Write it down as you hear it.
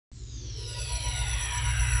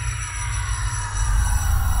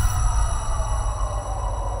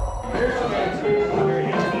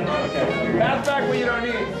Okay. Pass back what you don't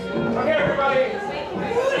need. Okay, everybody.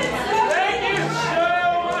 Thank you so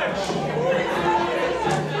much.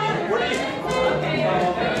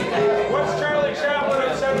 What's Charlie Chaplin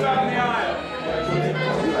have said about the aisle?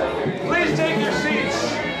 Please take your seats.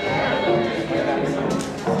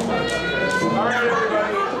 All right,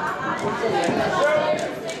 everybody.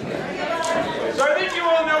 So I think you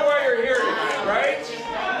all know why you're here tonight, right?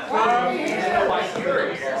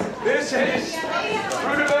 This is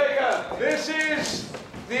Rutabaga. This is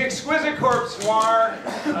the Exquisite Corpse Noir,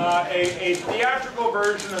 a theatrical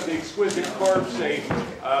version of the Exquisite Corpse, a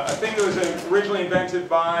thing that was originally invented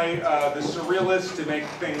by the Surrealists to make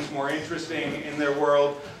things more interesting in their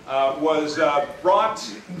world, was brought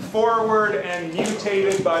forward and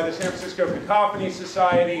mutated by the San Francisco Cacophony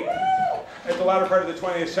Society at the latter part of the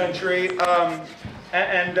 20th century.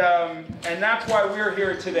 And that's why we're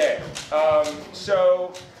here today.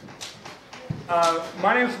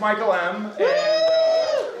 My name is Michael M. And,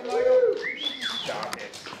 stop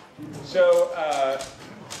it. So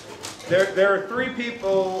there are three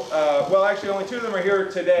people, well actually only two of them are here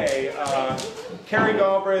today. Carrie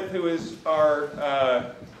Galbraith, who is our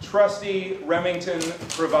trusty Remington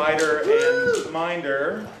provider and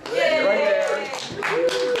minder, right there.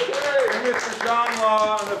 And Mr. John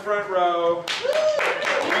Law on the front row.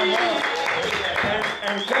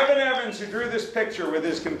 And Kevin Evans, who drew this picture with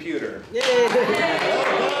his computer.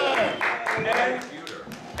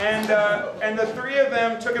 And the three of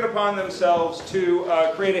them took it upon themselves to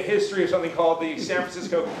create a history of something called the San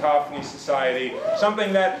Francisco Cacophony Society,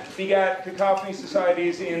 something that begat cacophony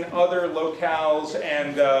societies in other locales,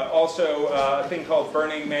 and also a thing called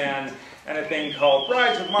Burning Man, and a thing called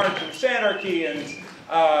Brides of March and Sanarchy, and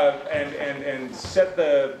set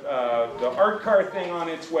the art car thing on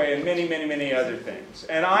its way, and many, many, many other things.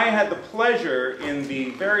 And I had the pleasure in the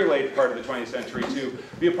very late part of the 20th century to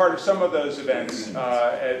be a part of some of those events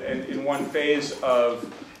in one phase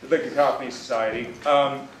of the Cacophony Society.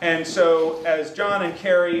 And so as John and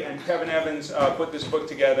Carrie and Kevin Evans put this book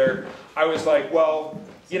together, I was like, well,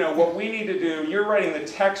 you know, what we need to do, you're writing the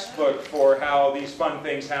textbook for how these fun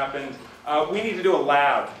things happened. We need to do a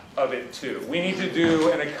lab of it too. We need to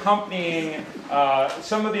do an accompanying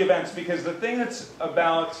some of the events, because the thing that's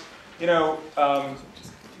about, you know,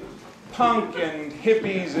 punk and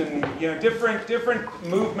hippies and, you know, different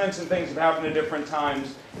movements and things have happened at different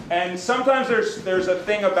times, and sometimes there's a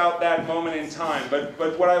thing about that moment in time. But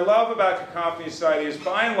what I love about Cacophony Society is,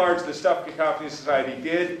 by and large, the stuff Cacophony Society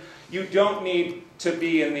did, you don't need to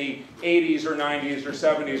be in the 80s or 90s or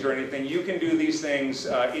 70s or anything. You can do these things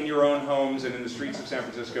in your own homes and in the streets of San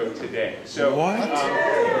Francisco today. So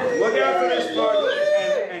look out for this book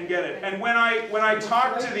and get it. And when I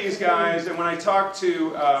talk to these guys, and when I talk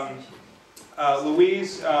to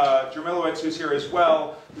Louise Jermilowitz, who's here as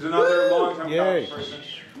well, who's another long-time college person,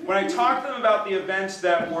 when I talk to them about the events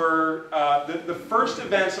that were, the first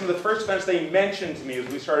events, some of the first events they mentioned to me as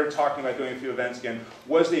we started talking about doing a few events again,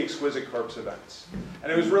 was the Exquisite Corpse events.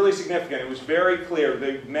 And it was really significant. It was very clear.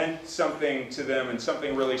 They meant something to them, and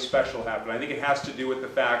something really special happened. I think it has to do with the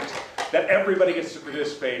fact that everybody gets to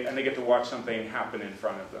participate and they get to watch something happen in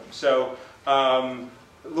front of them. So,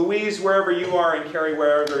 Louise, wherever you are, and Carrie,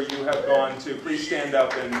 wherever you have gone to, please stand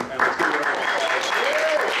up and let's give it a round of applause.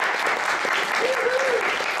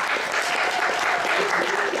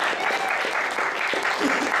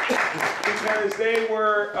 Because they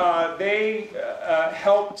were, they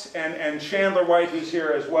helped, and Chandler White, who's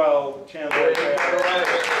here as well. Chandler.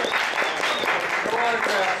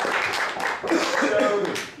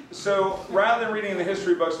 So rather than reading the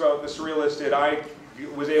history books about what the Surrealists did, I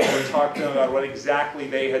was able to talk to them about what exactly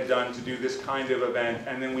they had done to do this kind of event,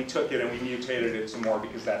 and then we took it and we mutated it some more,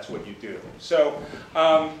 because that's what you do. So,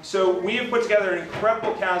 so we have put together an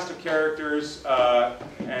incredible cast of characters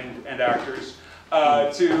and actors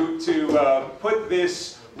to put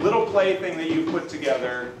this little play thing that you put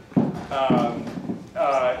together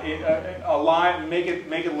alive, make it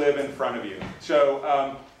live in front of you.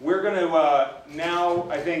 So we're going to now,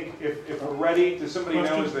 I think, if we're ready, does somebody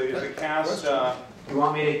know is the cast? You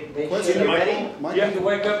want me to make sure you're ready? You have to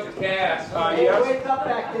wake up the cast. Yes. Wake up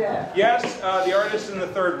back there. Yes, the artist in the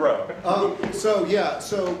third row. So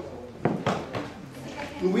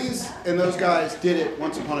Louise and those guys did it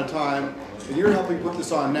once upon a time, and you're helping put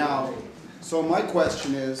this on now. So my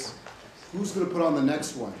question is, who's going to put on the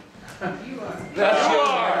next one? You are. That's you.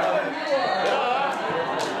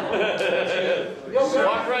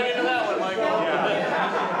 Walk right into that one, Michael.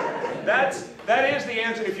 Yeah. that is the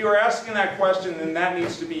answer. If you are asking that question, then that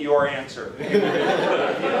needs to be your answer. If you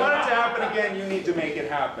want it to happen again, you need to make it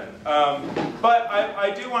happen. But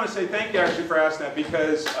I do want to say thank you actually for asking that,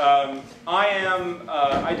 because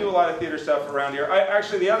I do a lot of theater stuff around here.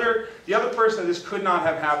 Actually, the other person that this could not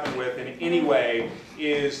have happened with in any way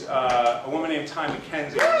is a woman named Ty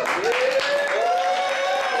McKenzie.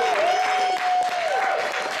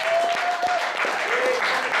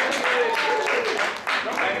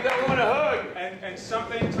 And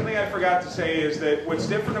something I forgot to say is that what's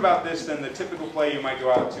different about this than the typical play you might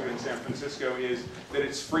go out to in San Francisco is that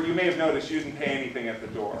it's free. You may have noticed you didn't pay anything at the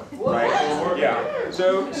door, right? Yeah.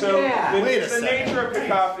 So it's the nature of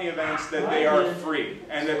Cacophony events that they are free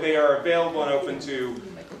and that they are available and open to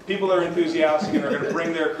people that are enthusiastic and are going to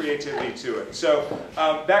bring their creativity to it. So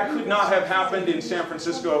that could not have happened in San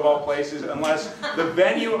Francisco of all places unless the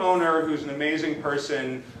venue owner, who's an amazing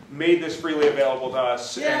person, made this freely available to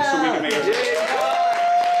us, and so we can make it.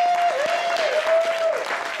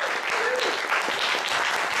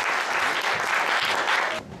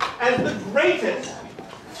 As the greatest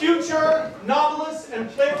future novelists and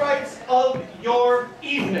playwrights of your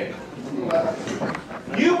evening,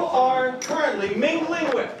 you are currently mingling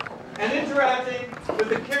with and interacting with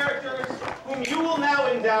the characters whom you will now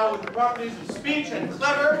endow with the properties of speech and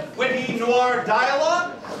clever, witty, noir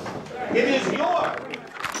dialogue. It is your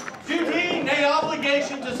duty, nay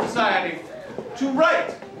obligation to society, to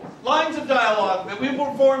write lines of dialogue that we will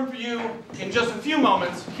perform for you in just a few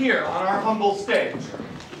moments here on our humble stage.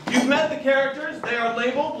 You've met the characters. They are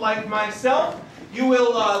labeled like myself. They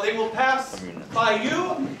will pass by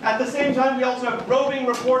you. At the same time, we also have roving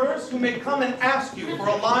reporters who may come and ask you for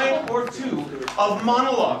a line or two of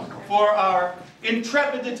monologue for our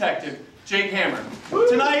intrepid detective, Jake Hammer.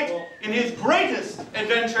 Tonight, in his greatest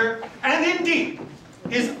adventure, and indeed,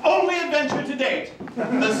 his only adventure to date,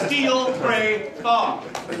 the Steel Gray Fog.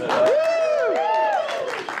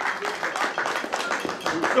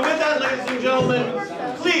 So with that, ladies and gentlemen,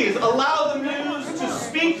 please allow the muse to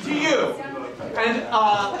speak to you, and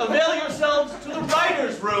avail yourselves to the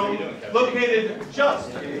writer's room located just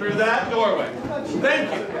through that doorway.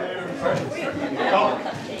 Thank you.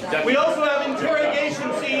 We also have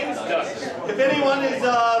interrogation scenes. If anyone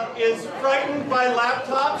is frightened by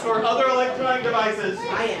laptops or other electronic devices,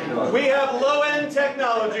 we have low-end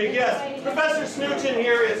technology. Yes, Professor Snoochin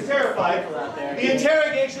here is terrified. The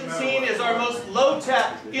interrogation scene is our most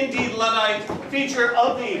low-tech, indeed Luddite feature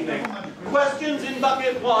of the evening. Questions in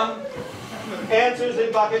bucket 1, answers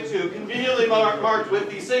in bucket 2, conveniently marked with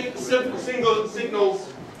the single signals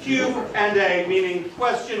Q and A, meaning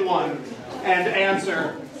question 1 and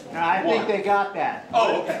answer. I think they got that.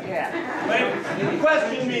 Oh, okay. Yeah.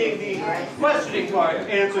 Question being the questioning part,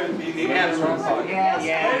 answer being the answering part.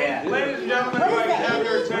 Yeah. Ladies and gentlemen, if I can have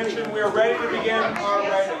your attention, we are ready to begin our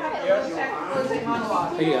writing.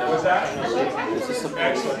 Yes? What's that?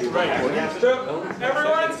 Excellent. Right. So,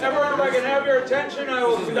 everyone, if I can have your attention, I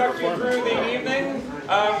will conduct you through the evening.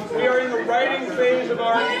 We are in the writing phase of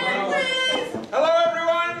our evening. Hello,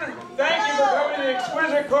 everyone. Thank you for coming to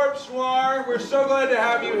Exquisite Corpse Noir. We're so glad to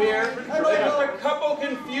have you here. Just a couple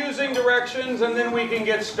confusing directions and then we can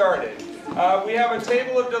get started. We have a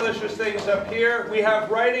table of delicious things up here. We have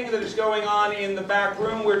writing that is going on in the back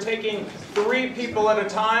room. We're taking 3 people at a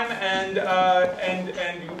time, and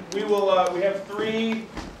we will. We have 3.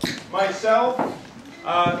 Myself,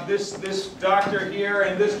 this doctor here,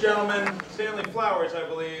 and this gentleman, Stanley Flowers, I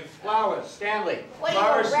believe. Stanley.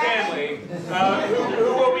 Flowers Stanley,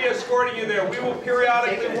 who will be escorting you there. We will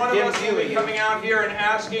periodically, one of us will be coming out here and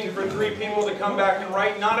asking for 3 people to come back and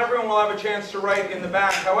write. Not everyone will have a chance to write in the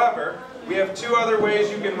back, however. We have 2 other ways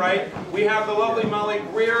you can write. We have the lovely Molly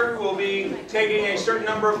Greer, who will be taking a certain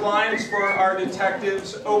number of lines for our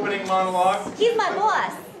detective's opening monologue. He's my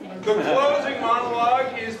boss. The closing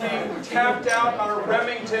monologue is being tapped out on a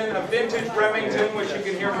Remington, a vintage Remington, which you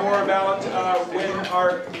can hear more about when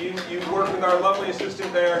you work with our lovely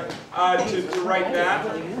assistant there to write that.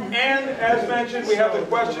 And as mentioned, we have the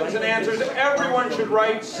questions and answers. Everyone should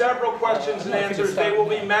write several questions and answers. They will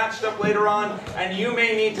be matched up later on, and you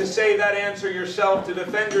may need to say that answer yourself to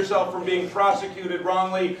defend yourself from being prosecuted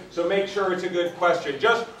wrongly, so make sure it's a good question.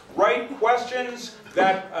 Just write questions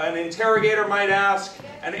that an interrogator might ask,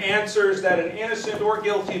 and answers that an innocent or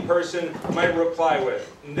guilty person might reply with.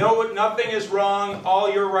 No, nothing is wrong. All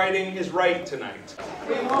your writing is right tonight.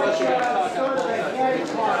 Now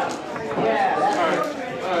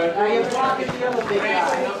you're talking to the other big guy.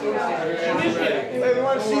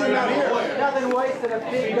 want to see them out here. Nothing worse than a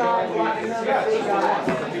big guy walking another big guy.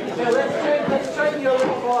 So let's turn you a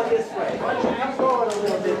little more this way. Why don't you come forward a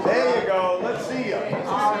little bit? There you go. Let's see you.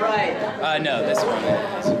 All right. No, this one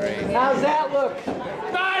is great. How's that look?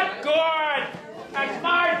 Not good! That's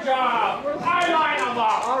my job! I line them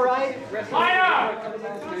up! All right. Line up!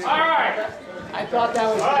 All right! I thought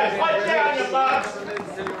that was All right, put down your box.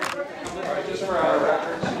 Just for our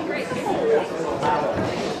records.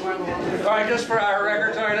 All right, just for our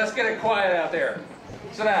records. All right, let's get it quiet out there.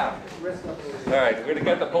 Sit down. All right, we're gonna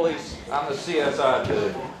get the police on the CSI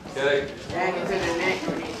today. Okay.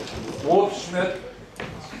 Wolf Schmidt.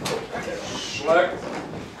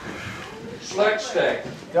 Schlecksteck.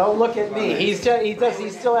 Don't look at me. He's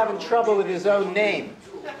still having trouble with his own name.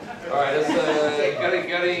 All right, let's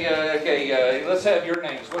okay. Let's have your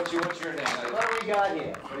names. What's your name? What do we got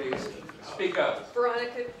here? Please speak up.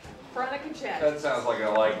 Veronica Chad. That sounds like a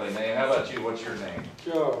likely name. How about you? What's your name?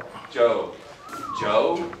 Joe. Joe.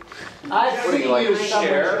 Joe? I've What do seen you like? you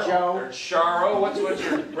somewhere, Cher? Joe. Or Charo? What's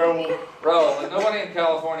your Raoul. Raoul? But nobody in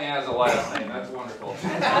California has a last name. That's wonderful.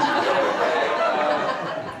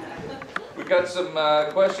 We got some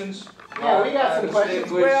questions. Yeah, we got some questions.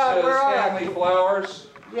 Distinguished, Where are Stanley Flowers.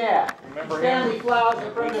 Yeah. Remember him? Stanley Flowers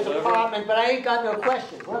in front of the department, but I ain't got no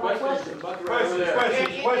questions. What are my questions? Here's the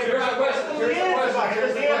question.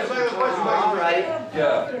 All right.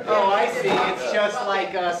 Yeah. Oh, I see. It's just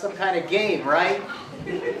like some kind of game, right?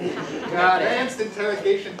 Got it. Advanced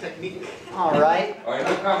interrogation technique. All right. All right,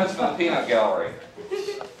 no comments from the peanut gallery.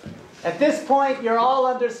 At this point, you're all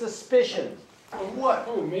under suspicion. What?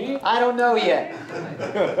 Who, me? I don't know yet.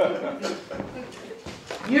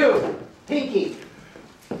 You, Pinky.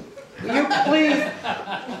 Will you please...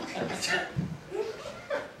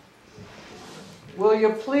 Will you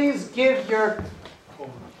please give your...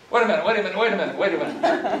 Wait a minute. You're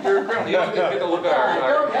a criminal. You don't get to look at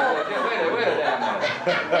our... Wait a damn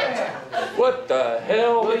minute. What the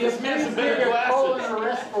hell? Will you please give your colon a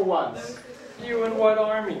rest for once? You in what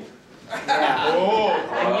army? Yeah. Oh.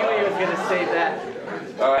 I knew he was going to say that.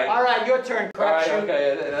 All right. All right, your turn, All right, Crutch.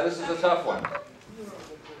 okay, now this is a tough one.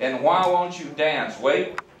 And why won't you dance?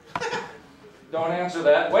 Wait. Don't answer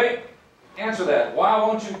that. Wait. Answer that. Why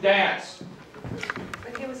won't you dance?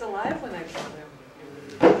 But he was alive when I killed him.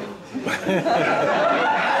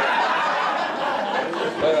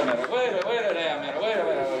 Wait a minute. Wait a damn minute. Wait a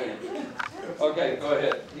minute. Okay, go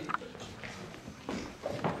ahead.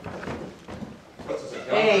 What's this?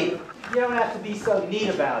 Hey, you don't have to be so neat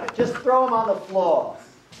about it. Just throw him on the floor.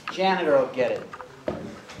 Janitor will get it.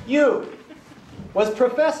 You. Was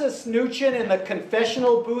Professor Snoochin in the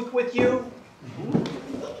confessional booth with you?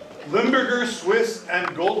 Limburger, Swiss,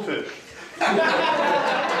 and goldfish.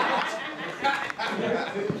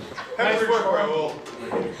 Nice work, Raoul.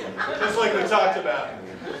 Just like we talked about.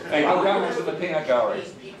 Hey, no comments in the peanut gallery.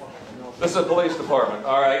 This is the police department,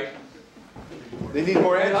 all right? They need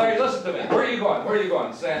more Hey, Larry, answers. listen to me. Where are you going? Where are you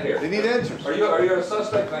going? Stand here. They need answers. Are you a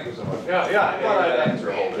suspect? Thank you so much. Yeah. I thought I'd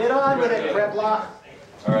answer holder. Get on with it, Kreblock.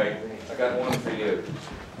 All right, I got one for you.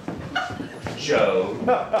 Joe.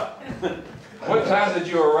 What time did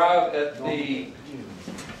you arrive at the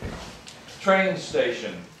train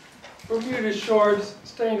station? Bermuda shorts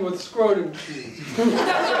stained with scrotum cheese.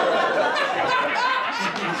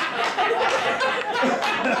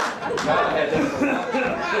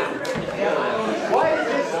 Why did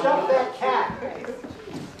you stuff that cat?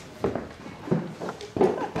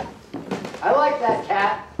 I like that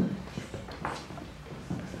cat.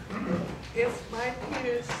 It's my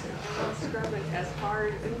penis. I'll scrub it as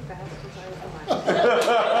hard and fast as I want.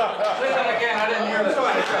 Say that again, I didn't hear that.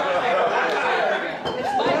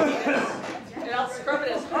 It's my penis. And I'll scrub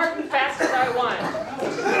it as hard and fast as I want.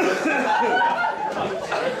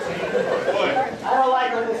 I don't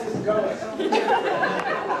like where this is going.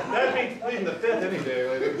 That'd be pleading the fifth any day.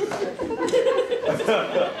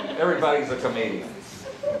 Everybody's a comedian.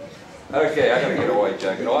 Okay, I gotta get a white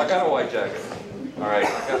jacket. Oh, I got a white jacket. All right,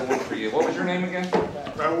 I got one for you. What was your name again?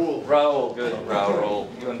 Raoul. Raoul, good, Raoul.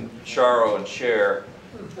 You and Charo and Cher.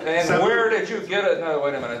 And where did you get it? No,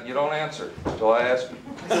 wait a minute. You don't answer until I ask you.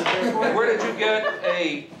 Where did you get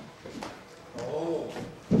a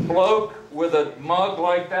bloke with a mug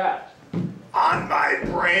like that? On my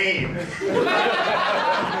brain.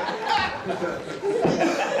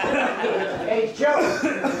 Hey, Joe.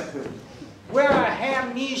 Where are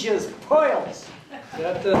Hamnesia's pearls?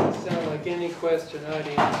 That doesn't sound like any question I'd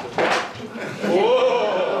answer.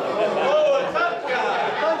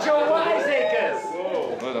 Bunch of wiseacres.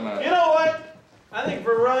 Wait a minute. You know what? I think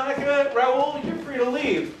Veronica, Raoul, you're free to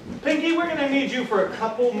leave. Pinky, we're going to need you for a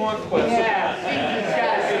couple more questions. Yeah, Pinky's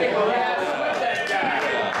got to stick around with that guy.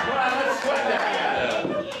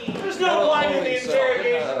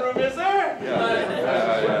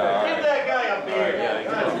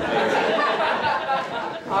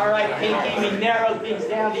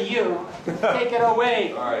 you. Take it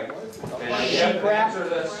away. All right. Okay, you have to answer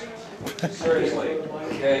this seriously.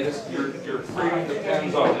 Okay, your freedom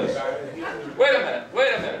depends on this. Wait a minute.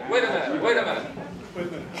 Wait a minute. Wait a minute. Wait a minute.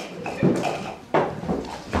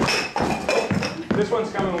 This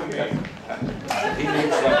one's coming with me. He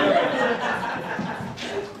needs something.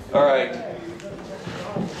 All right.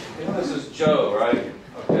 This is Joe, right?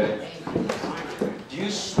 Okay. Do you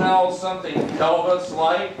smell something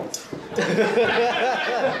Elvis-like?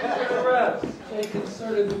 They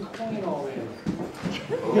concerted the queen already.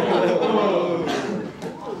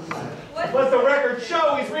 Let the record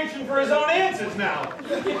show he's reaching for his own answers now.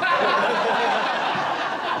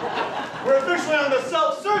 We're officially on the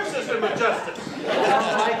self-search system of justice.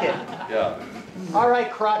 I like it. Yeah. All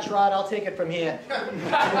right, crotch rod, I'll take it from here.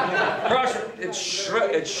 Crush, it's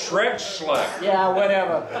Shrek Schleck. Yeah,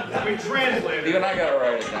 whatever. We translated. Even I gotta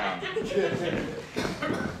write it down.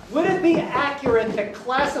 Would it be accurate to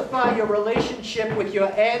classify your relationship with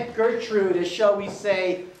your Aunt Gertrude as, shall we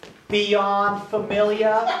say, beyond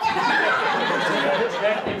familiar?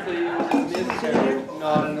 Technically, it was a miscarriage,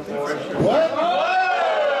 not an abortion. What?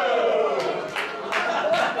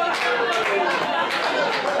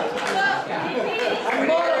 I'm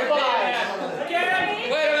mortified. Wait a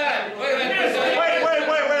minute. Wait a minute.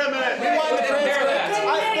 Wait a minute.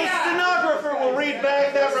 The stenographer will read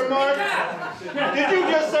back that remark. Did you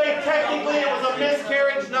just say technically it was a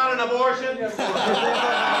miscarriage, not an abortion? For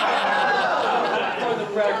the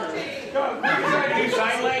record. Do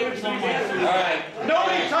sign language when you answer. All right.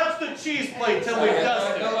 Nobody touched the cheese plate till we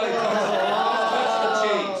dusted it. Nobody touch the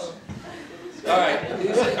cheese. All right.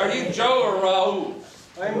 Are you Joe or Raul?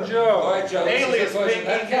 I'm All Joe. right, Joe. this is Alias the question.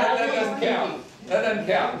 Pinky. That doesn't count. That doesn't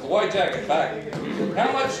count. It's a white jacket. Back.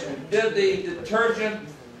 How much did the detergent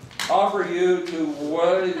offer you to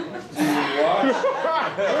wash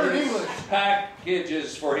his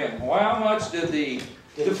packages for him? How much did the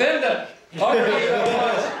defendant offer you to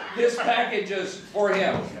wash his packages for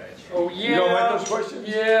him? Oh, yeah. You don't like those questions?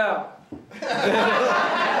 Yeah.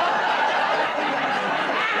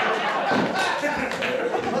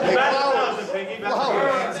 Hey, Back flowers. to Pinky. Back to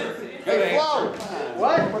Flowers. Good Hey, answer. flowers.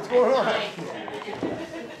 What? What's going on?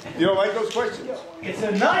 You don't like those questions? It's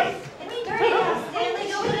a knife. Stanley,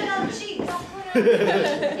 don't put it on the cheeks.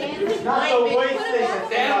 Not the waist thing.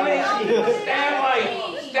 Stanley.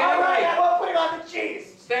 All right, I won't put it on the cheese.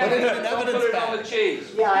 Stanley, don't put it on the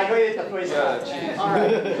cheese. Yeah, I agree with the first Yeah, one. cheese. All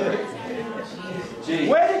right. Cheese.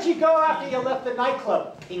 Where did you go after you left the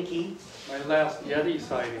nightclub, Pinky? My last Yeti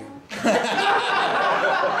sighting.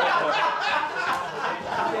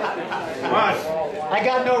 I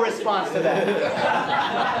got no response to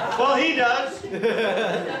that. Well, he does. Wait a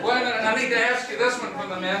minute, I need to ask you this one from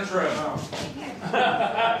the men's room.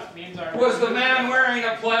 Was the man wearing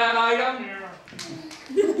a plaid item?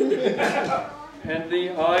 And the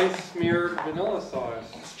eye smeared vanilla sauce.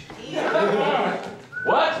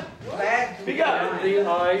 What? And the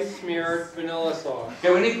eye smeared vanilla sauce.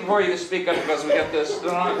 Okay, we need for you to speak up because we got this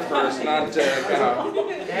stenographer. It's not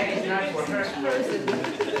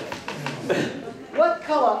What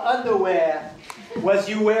color underwear was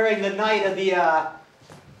you wearing the night of the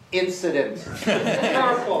incident?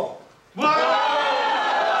 Purple.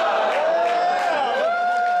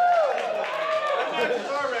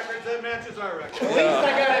 That matches our records. At least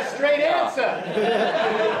I got a straight answer.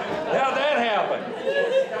 How'd that happen?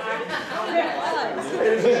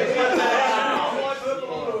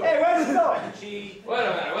 Hey, where's it going? Wait a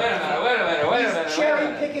minute. Cherry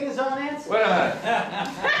picking his own answer. Wait a minute.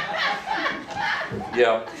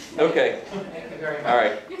 Yeah, okay. All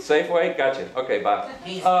right, Safeway, gotcha. Okay, bye.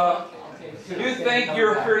 You think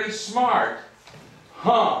you're pretty smart,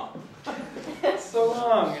 huh? So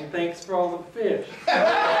long, and thanks for all the fish.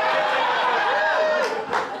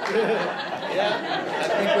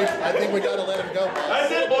 I think we gotta let him go.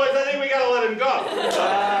 That's it, boys. I think we gotta let him go.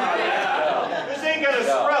 This ain't gonna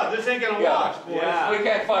scrub. This ain't gonna wash, boys. We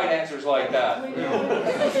can't fight answers like that. All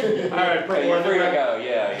right, Okay, you're free to go.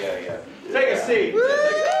 Yeah. Take a seat.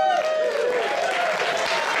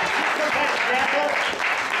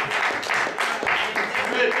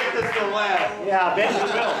 Get this to laugh. Yeah, I bet you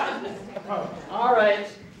will. All right.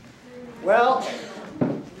 Well,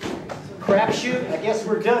 crapshoot. I guess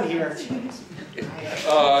we're done here. Wait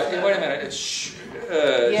a minute. It's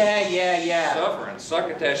Yeah. Suffering.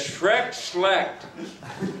 Succotash. Shrek Schlecht.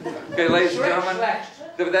 Okay, ladies and gentlemen.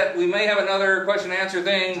 We may have another question and answer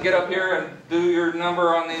thing. Get up here and do your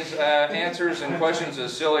number on these answers and questions. The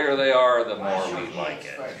sillier they are, the more we like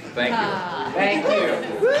it. Thank you. Thank you.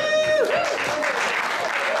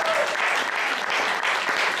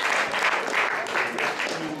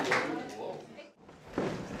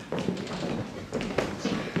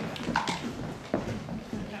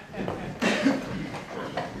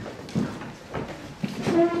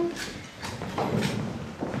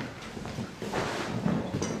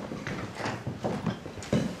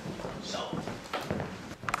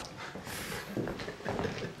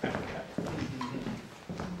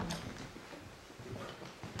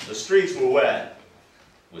 streets were wet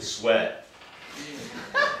with sweat.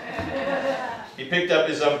 He picked up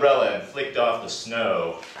his umbrella and flicked off the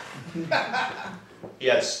snow. He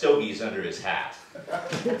had stogies under his hat.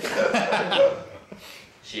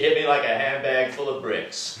 She hit me like a handbag full of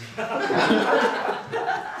bricks. I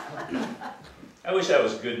wish I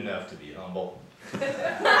was good enough to be humble.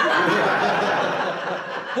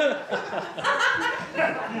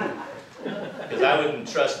 Because I wouldn't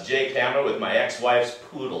trust Jake Hammer with my ex-wife's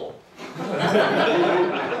poodle.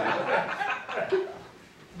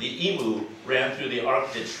 The emu ran through the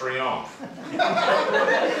Arc de Triomphe.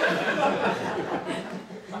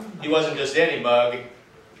 He wasn't just any mug,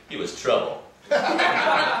 he was trouble.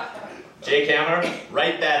 Jake Hammer,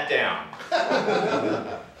 write that down.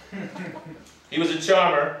 He was a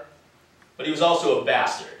charmer, but he was also a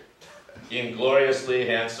bastard. In gloriously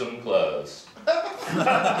handsome clothes.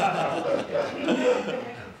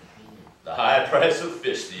 The high price of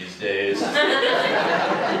fish these days.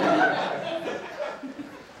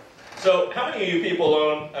 So, how many of you people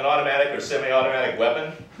own an automatic or semi-automatic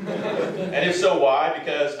weapon? And if so, why?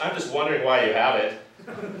 Because I'm just wondering why you have it.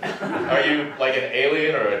 Are you like an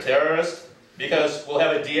alien or a terrorist? Because we'll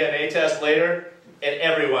have a DNA test later, and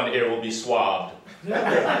everyone here will be swabbed.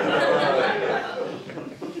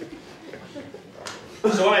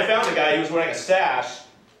 So when I found the guy, he was wearing a sash.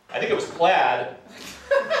 I think it was plaid.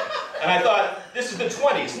 And I thought, this is the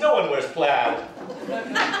 20s, no one wears plaid.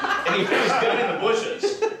 And he put his gun in the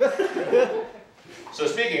bushes. So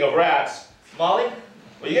speaking of rats, Molly,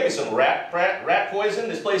 will you get me some rat poison?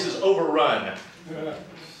 This place is overrun.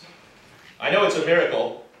 I know it's a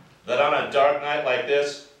miracle that on a dark night like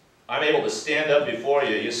this, I'm able to stand up before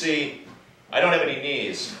you. You see, I don't have any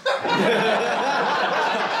knees.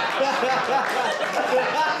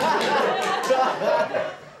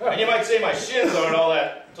 And you might say my shins aren't all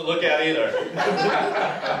that to look at either.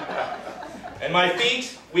 And my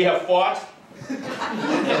feet, we have fought.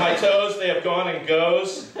 And my toes, they have gone and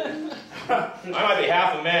goes. I might be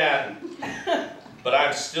half a man, but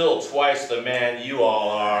I'm still twice the man you all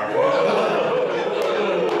are.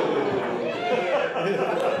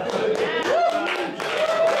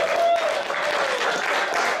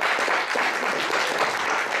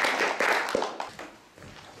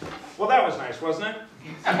 Well, that was nice, wasn't it?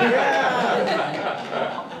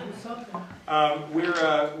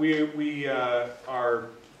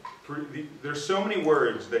 There's so many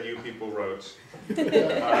words that you people wrote. It's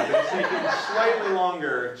taken slightly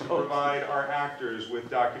longer to provide our actors with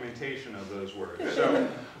documentation of those words. So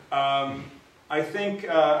I think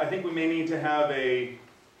we may need to have a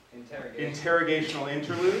interrogational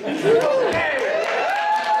interlude. But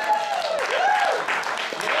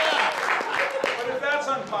if that's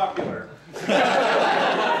unpopular.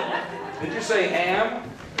 Did you say ham?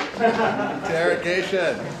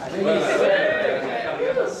 Interrogation. I think he said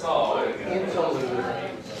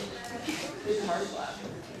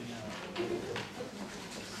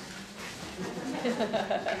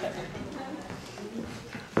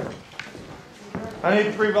I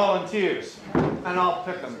need 3 volunteers, and I'll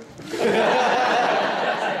pick them.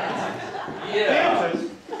 Yeah. Answers.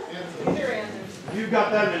 You've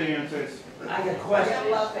got that many answers. I got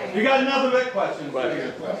questions. You got another bit questions. I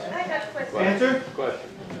got questions. Answer?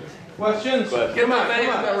 Questions? Get my name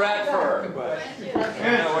in the rat fur. You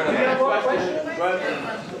don't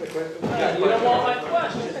want my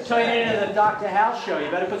questions. Turn it into the Dr. House show. You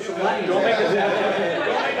better put some money. Don't make it that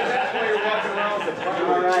way you're walking around with the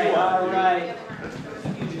all right, all right.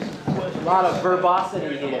 A lot of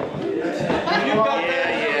verbosity here.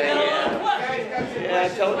 Yeah, I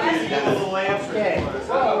told you. Okay.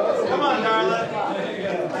 Come on, Darla.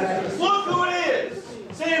 Look who it is!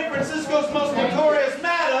 San Francisco's most notorious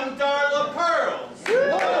madam, Darla Pearls.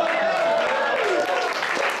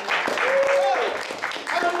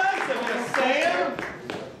 How nice of you, Sam.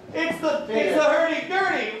 It's the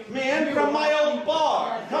hurdy-gurdy man from my old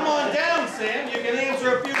bar. Come on down, Sam. You can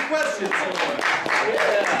answer a few questions for us.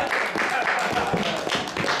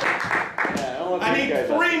 I need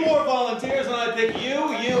 3 more volunteers, and I pick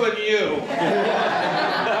you, you, and you.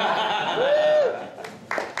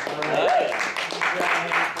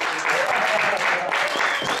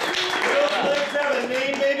 Those legs have a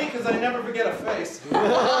name, baby, because I never forget a face.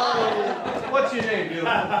 What's your name,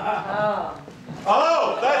 beautiful?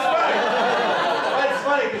 Oh, that's right. That's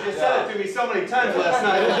funny, because you said it to me so many times last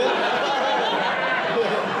night.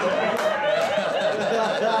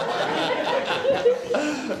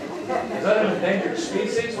 Is that an endangered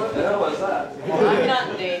species? What the hell is that? Well, I'm not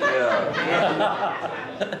endangered.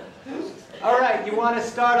 Yeah. All right, you want to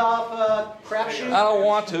start off a crapshoot? I don't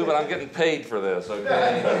want to, but I'm getting paid for this,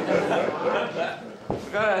 okay?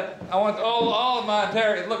 Go ahead. I want all of my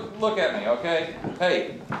entire, look at me, okay?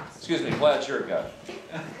 Hey, excuse me, plaid shirt guy.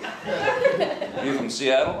 You from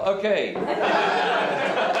Seattle? Okay. You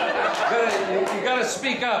gotta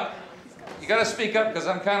speak up. You gotta speak up because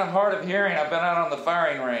I'm kind of hard of hearing. I've been out on the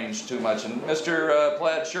firing range too much. And Mr.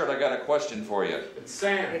 Plaid Shirt, I got a question for you. It's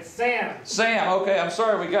Sam. It's Sam. Sam, okay, I'm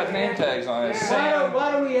sorry we got name tags on it. Sam.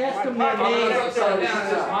 Why don't we ask them their names? Upside down,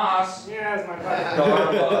 it's Moss. Yeah, that's my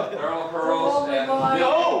buddy. Darl Pearls and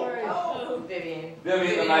Vivian.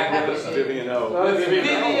 Vivian the Magnificent. Vivian O.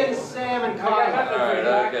 Vivian, Sam, and Kyle. Alright,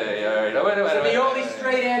 okay, alright. Oh, wait. So the only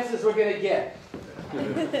straight answers we're going to get.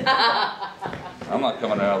 I'm not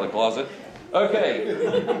coming out of the closet.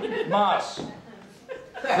 Okay, Moss.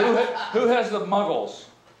 Who has the muggles?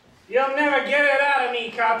 You'll never get it out of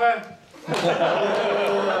me, copper.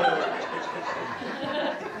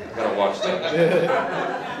 Gotta watch that.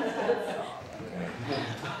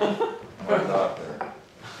 My doctor.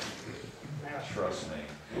 Trust me.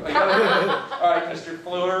 All right, Mr.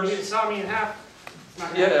 Fleurs. You saw me in half.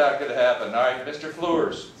 Yeah, that could happen. All right, Mr.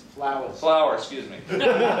 Fleurs. Flowers. Flower, excuse me. Does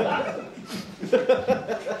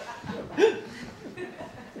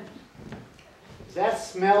that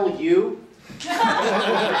smell you?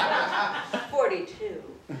 42.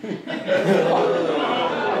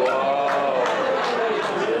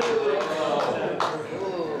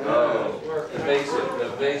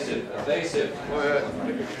 Evasive.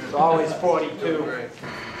 It's always 42.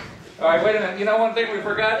 All right, wait a minute. You know one thing we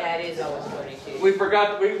forgot? Yeah, it is always 42. We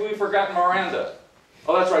forgot Miranda.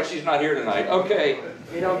 Oh, that's right. She's not here tonight. Okay.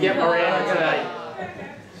 We don't get Miranda tonight.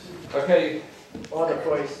 Okay. Or the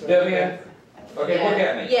voice. Vivian. Okay, Yeah. look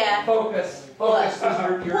at me. Yeah. Focus. What?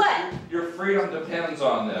 'Cause What? Your freedom depends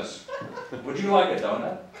on this. Would you like a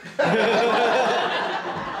donut?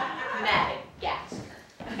 Madagascar.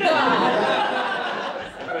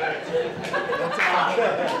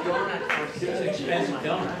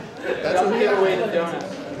 That's a give away the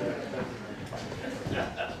donuts.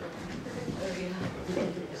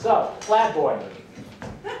 So, Flat Boy,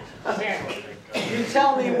 you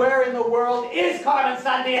tell me where in the world is Carmen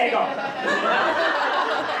Sandiego?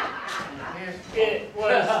 It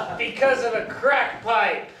was because of a crack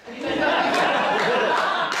pipe. And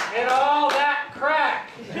all that crack.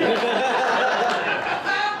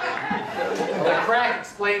 Well, the crack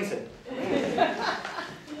explains it. I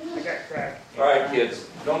got crack. All right, kids.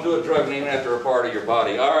 Don't do a drug named after a part of your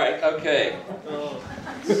body. All right, okay.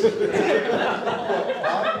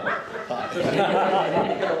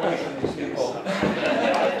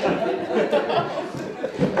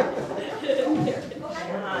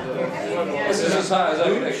 This is as high as I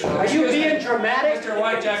can make. Are you being dramatic? Mr.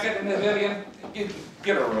 White Jacket and Vivian,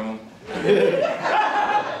 get a room.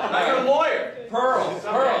 I'm a lawyer. Pearl.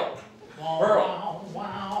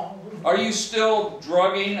 Are you still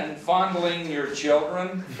drugging and fondling your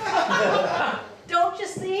children? Don't you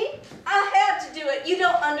see? I had to do it. You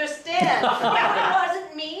don't understand. If it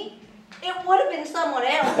wasn't me, it would have been someone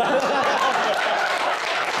else.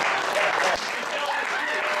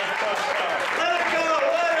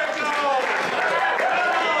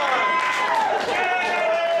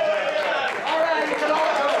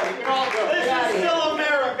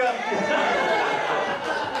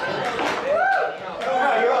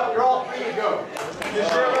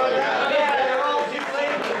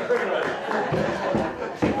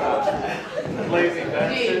 Lazy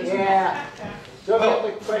bastard. Yeah. Don't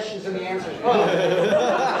get the questions and the answers. As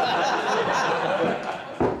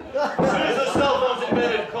soon as the cell phone's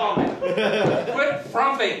invented, call me. Quit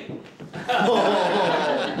frumping.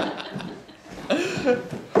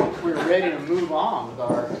 We're ready to move on with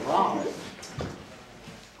our drama.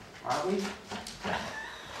 Aren't we?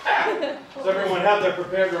 Does everyone have their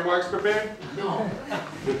prepared remarks prepared? No.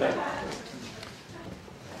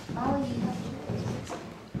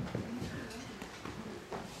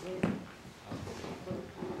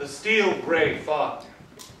 The Steel Gray Fog.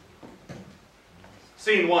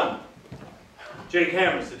 Scene 1. Jake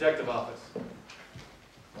Hammer's detective office.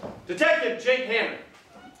 Detective Jake Hammer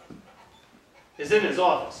is in his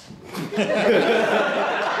office.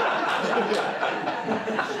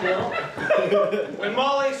 When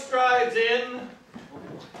Molly strides in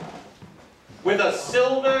with a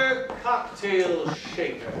silver cocktail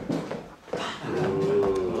shaker.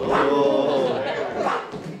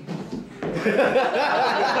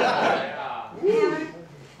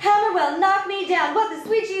 Hammerwell knocked me down. What the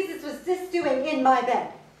sweet Jesus was this doing in my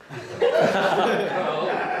bed?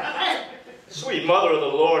 Sweet mother of the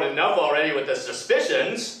Lord, enough already with the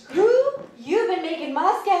suspicions. Who? You've been making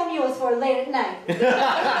Moscow mules for late at night.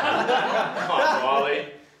 Come on, Molly.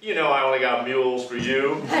 You know I only got mules for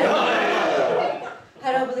you. I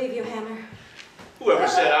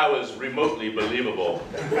Whoever said I was remotely believable.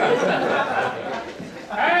 I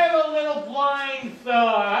have a little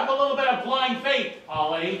bit of blind faith,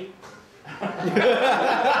 Ollie.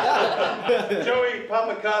 Joey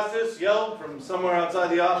Papakostas yelled from somewhere outside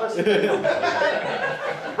the office.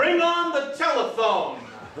 Bring on the telephone.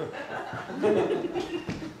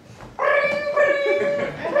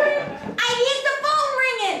 I hear the phone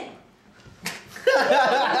ringing.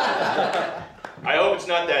 I hope it's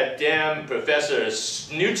not that damn Professor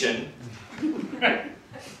Snuchin.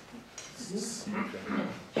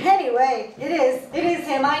 Anyway, it is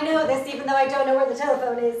him. I know this, even though I don't know where the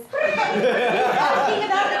telephone is. Asking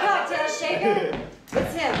about the cocktail shaker.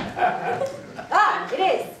 It's him. Ah, it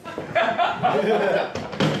is.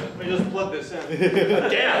 Let me just plug this in.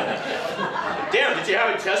 Damn, did you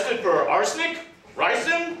have it tested for arsenic?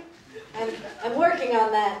 Ricin? I'm working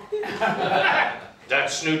on that.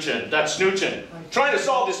 That's Snuchin. Trying to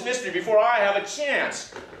solve this mystery before I have a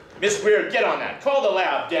chance. Miss Greer, get on that. Call the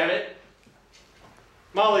lab, damn it.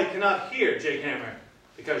 Molly cannot hear Jake Hammer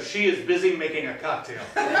because she is busy making a cocktail.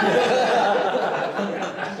 Has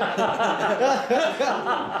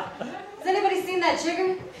anybody seen that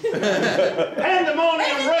jigger?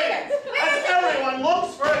 Pandemonium reigns as everyone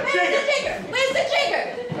looks for a jigger. Where's the jigger?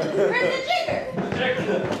 Where's the jigger?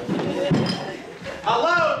 A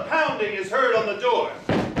loud pounding is heard on the door.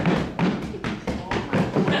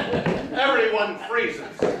 Everyone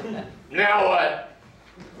freezes. Now what?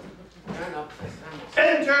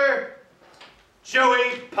 Enter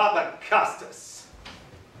Joey Papakostas.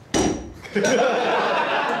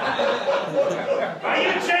 Are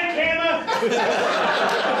you Jake Hammer?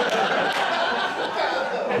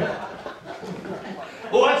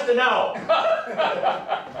 Who wants to know?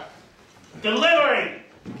 Delivery.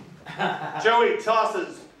 Joey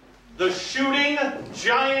tosses the shooting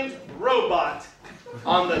giant robot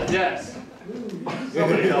on the desk.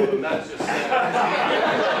 Somebody help him, that's just sad.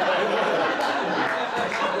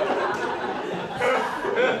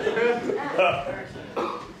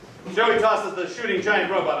 Joey tosses the shooting giant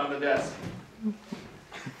robot on the desk. You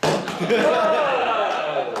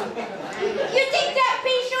think that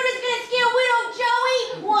pea shooter's gonna scare Widow Joey?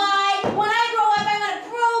 Why? When I grow up, I'm gonna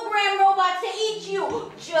program robots to eat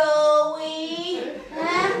you, Joey.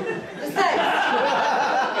 Huh? Besides,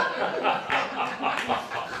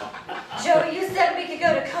 Joey, you said we could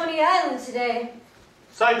go to Coney Island today.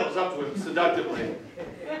 Cycles up to him seductively.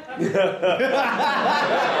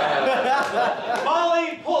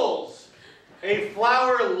 Molly pulls a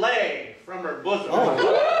flower lei from her bosom. And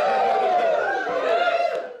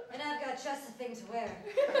I've got just the thing to wear.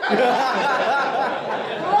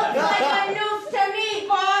 Looks like a noose to me,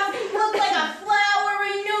 boss. Looks like a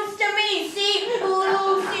flowery noose to me. See?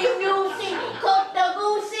 Loosey, noosey, cook the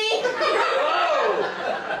goosey.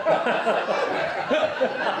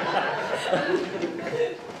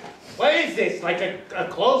 What is this? Like a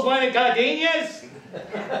clothesline of gardenias?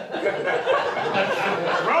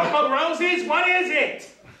 Rope of roses? What is it?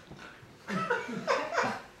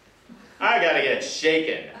 I gotta get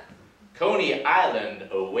shaken. Coney Island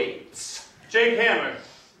awaits. Jake Hammer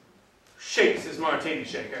shakes his martini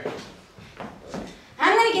shaker.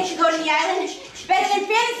 I'm gonna get you to go to the island. Better than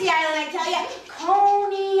Fantasy Island, I tell ya.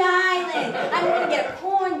 Coney Island. I'm gonna get a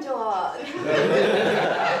corn dog.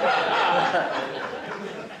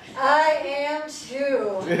 I am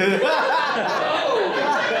too.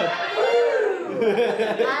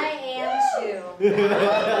 I am too.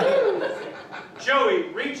 Joey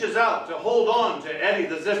reaches out to hold on to Eddie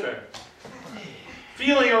the Zipper.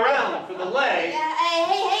 Feeling around for the lei,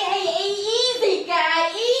 Hey, easy,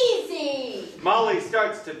 guy, easy. Molly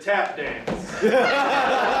starts to tap dance.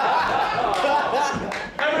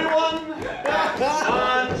 Everyone,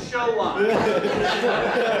 nonchalant.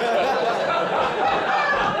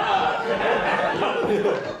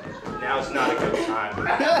 Now's not a good time.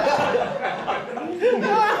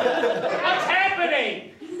 What's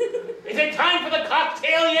happening? Is it time for the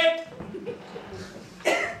cocktail yet?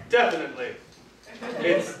 Definitely.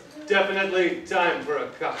 It's definitely time for a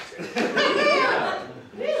cocktail.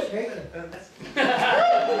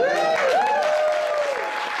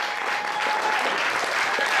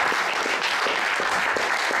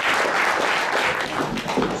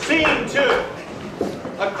 Scene 2.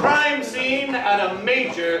 A crime scene at a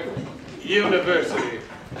major university.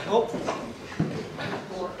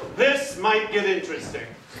 This might get interesting.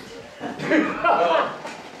 Well,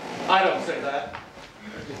 I don't say that.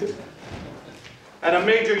 At a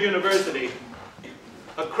major university,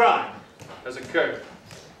 a crime has occurred.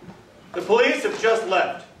 The police have just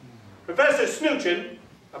left. Professor Snuchin,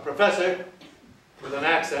 a professor, with an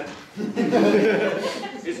accent,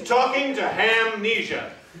 is talking to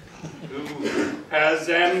Hamnesia, who has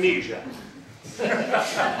amnesia.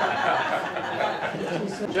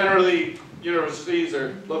 Generally, universities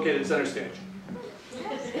are located center stage.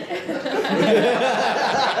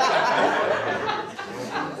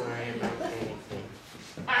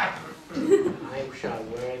 I shall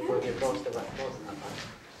worry for the most of us.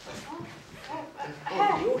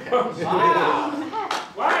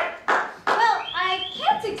 What? Well, I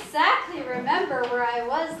can't exactly remember where I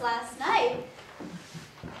was last night.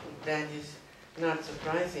 That is not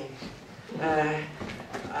surprising.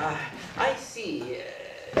 I see.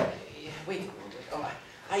 Wait a moment. Oh,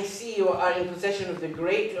 I see you are in possession of the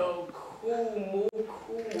great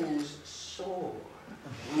Kumu's soul.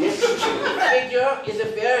 This figure is a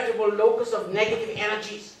veritable locus of negative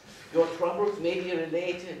energies. Your troubles may be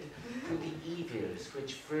related to the evils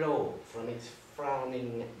which flow from its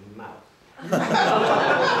frowning mouth.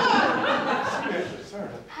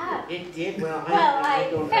 It did? Well, I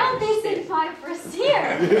found these in my brassiere.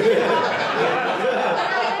 I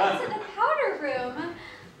went to the powder room.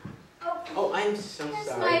 Oh, I'm so There's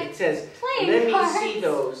sorry. my It says, playing let me cards. see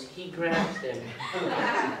those. He grabs them.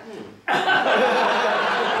 I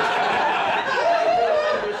don't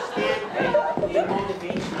understand the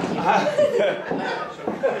motivation.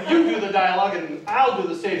 You do the dialogue and I'll do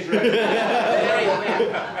the stage direction. Very well.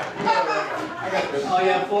 Oh,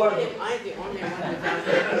 yeah, 4 of them. Am I the only one without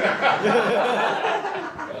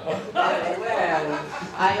well,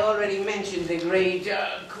 I already mentioned the great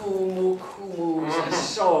Kumu's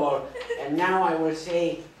soul, and now I will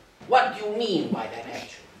say, what do you mean by that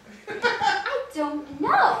action? I don't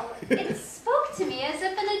know. It spoke to me as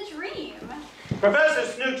if in a dream. Professor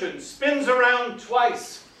Snoochin spins around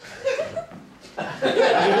twice.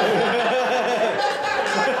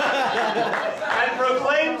 And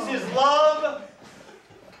proclaims his love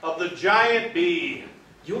of the giant bee.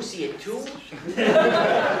 You see it too?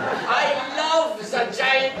 I love the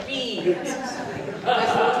giant bee.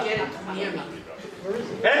 Let's not get it near me.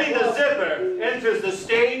 Eddie the Zipper enters the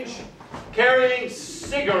stage carrying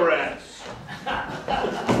cigarettes.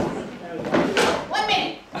 1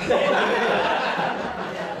 minute.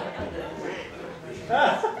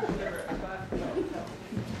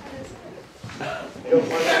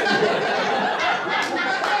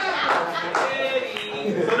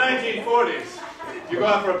 It's the 1940s. You go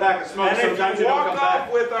out for a pack of smoke, And sometimes if you you don't walk come off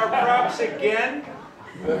back. with our props again,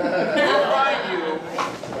 we'll find you.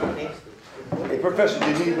 Hey, Professor, do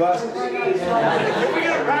you need glasses? Can we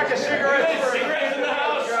get a pack of cigarettes for cigarettes in the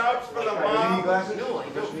house? Jobs for the Do you need mom. glasses? No, I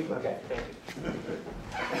don't. Okay.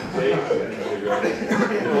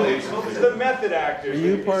 It's the method actors. Are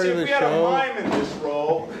you part See, of if the we had a show? mime in this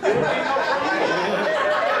role, it would be no problem.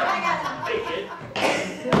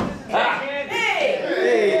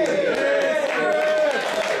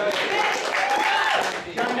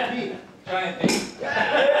 Giant bee.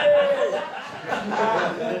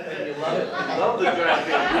 Love the giant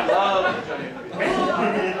bee. Love the giant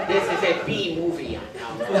bee. This is a bee movie.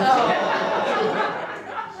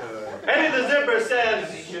 Eddie the Zipper says,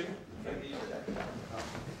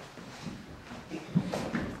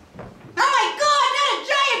 Oh my God, not a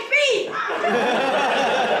giant bee! I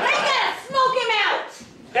gotta smoke him out!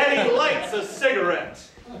 Eddie lights a cigarette.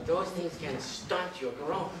 Those things can stunt your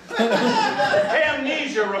growth.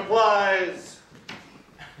 Amnesia replies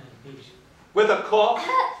with a cough.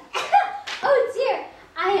 Oh dear,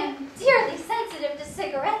 I am dearly sensitive to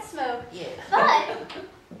cigarette smoke. Yeah. But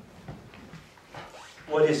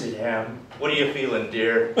What is it, Ham? What are you feeling,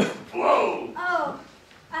 dear? Whoa!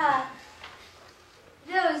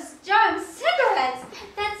 those darn cigarettes,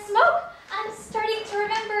 that smoke, I'm starting to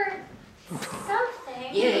remember something.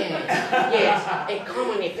 Yes. A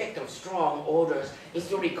common effect of strong odors is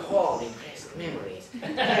to recall repressed memories.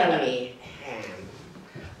 Tell me, Ham,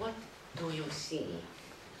 what do you see?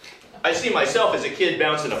 I see myself as a kid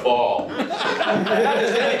bouncing a ball. Not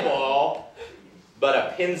just any ball, but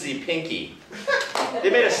a pinsy pinky. They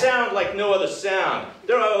made a sound like no other sound.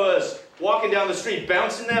 There I was, walking down the street,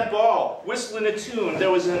 bouncing that ball, whistling a tune. There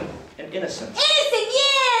was an innocence. Innocent,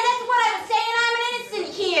 yeah, that's what I was saying. I'm an innocent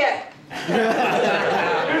here.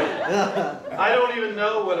 I don't even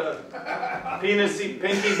know what a penisy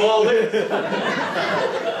pinky ball is.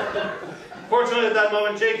 Fortunately, at that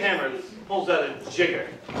moment, Jake Hammer pulls out a jigger.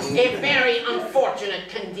 A very unfortunate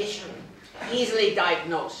condition. Easily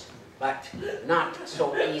diagnosed, but not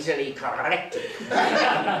so easily corrected.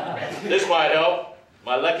 This might help.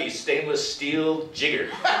 My lucky stainless steel jigger.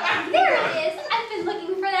 There it is. I've been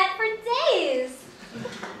looking for that for days.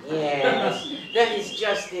 Yes, that is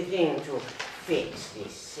just the thing to fix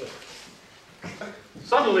this sick.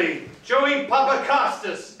 Suddenly, Joey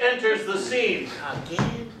Papakostas enters the scene.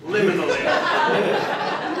 Again? Liminally.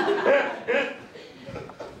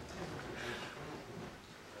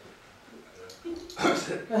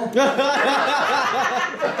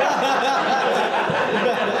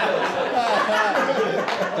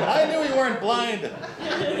 I knew you weren't blind.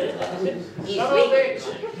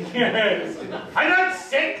 I'm not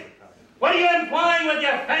sick. What are you implying with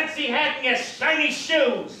your fancy hat and your shiny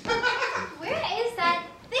shoes? Where is that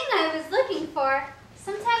thing I was looking for?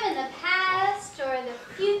 Sometime in the past or the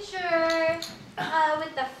future,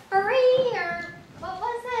 with the furry, or what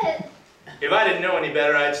was it? If I didn't know any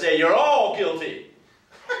better, I'd say you're all guilty.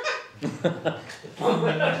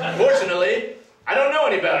 Fortunately, I don't know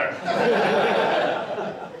any better.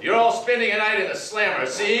 You're all spending a night in the slammer,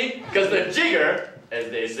 see? Because the jigger, as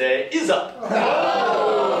they say, is up.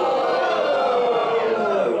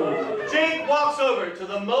 Jake walks over to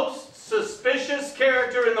the most suspicious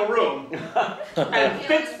character in the room and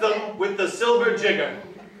fits them with the silver jigger.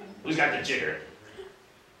 Who's got the jigger?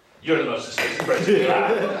 You're the most suspicious person.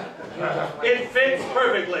 It fits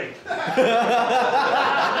perfectly.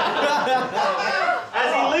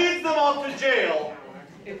 As he leads them off to jail,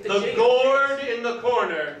 the gourd in the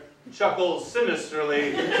corner chuckles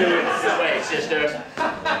sinisterly to itself. Wait, sister.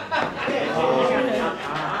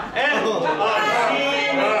 And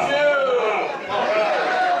scene 2.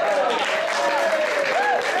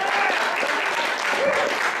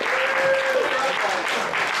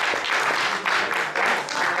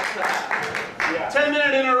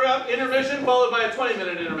 10-minute intermission followed by a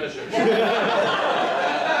 20-minute intermission. We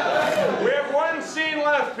have one scene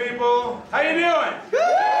left, people. How you doing?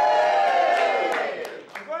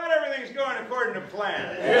 I'm glad everything's going according to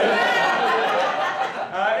plan.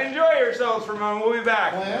 Enjoy yourselves for a moment. We'll be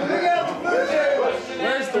back.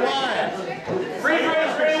 Where's the wine? Free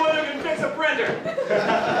drinks for anyone who can fix a printer.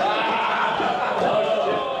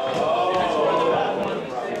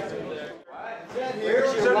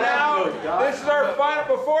 So now, this is our final,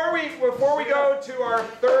 before we go to our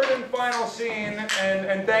third and final scene,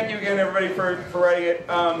 and thank you again everybody for writing it,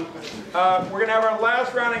 we're going to have our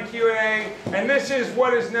last round in Q&A, and this is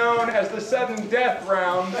what is known as the sudden death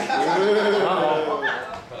round.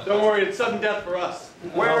 Don't worry, it's sudden death for us.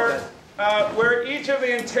 Where each of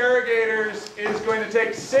the interrogators is going to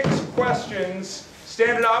take 6 questions,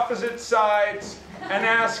 stand at opposite sides, and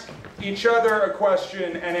ask each other a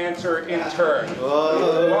question and answer in turn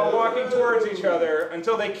while walking towards each other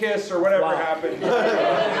until they kiss or whatever happens.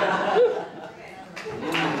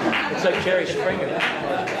 It's like Jerry Springer.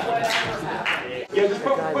 Yeah, just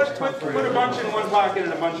put a bunch in one pocket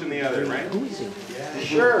and a bunch in the other, right?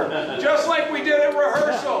 Sure. Just like we did at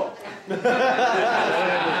rehearsal.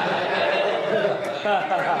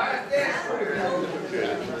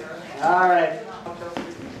 All right.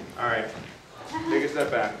 All right. Take a step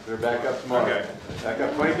back. They're back up tomorrow. Okay. Back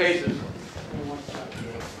up 20 paces.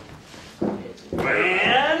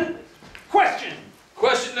 And question.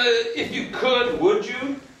 Question, if you could, would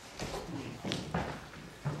you?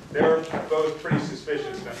 They're both pretty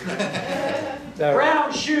suspicious.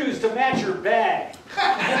 Brown shoes to match your bag.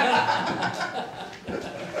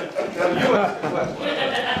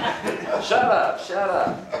 Shut up, shut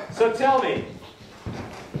up. So tell me,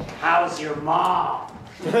 how's your mom?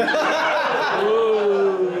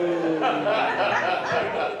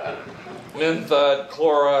 Menthod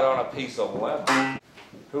chloride on a piece of lemon.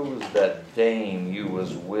 Who was that dame you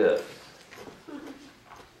was with?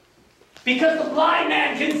 Because the blind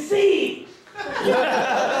man can see.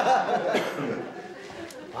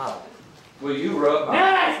 Wow. Will you rub my...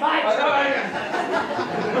 Now it's my turn.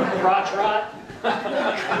 Trot.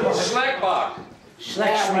 Schleckbach.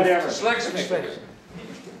 Whatever. Schlecksmicker.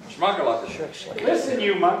 Schmuckalaka. Listen,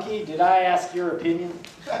 you monkey, did I ask your opinion?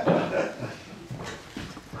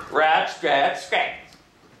 Rat, scratch, scratch.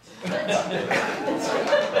 Now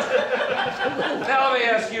let me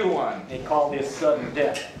ask you one. They call this sudden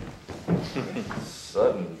death.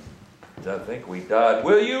 Sudden, I think we died.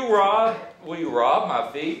 Will you rob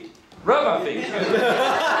my feet? Rub my feet.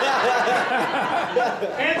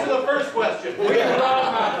 Answer the first question. Will you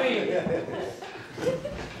rob my feet?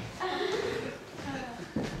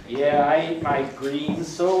 Yeah, I ate my greens,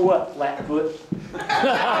 so what, Flatfoot?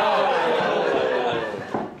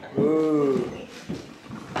 Ooh.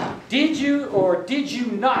 Did you or did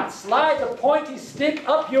you not slide the pointy stick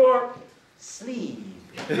up your sleeve?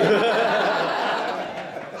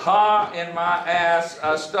 Ha in my ass,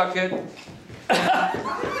 I stuck it in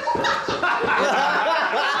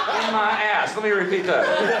my ass. Let me repeat that.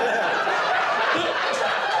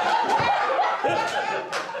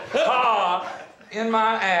 Ha in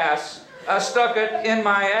my ass, I stuck it in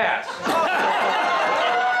my ass.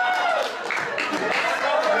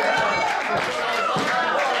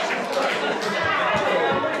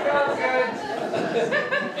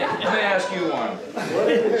 Let me ask you one. All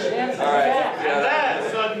right. And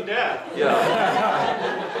that's sudden death. Yeah.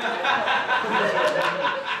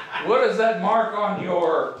 What is that mark on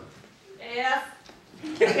your... F.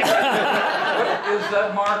 What is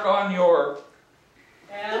that mark on your...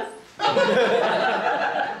 F.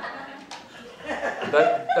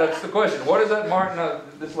 That's the question. What is that mark? No,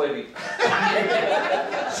 this lady.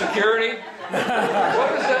 Security?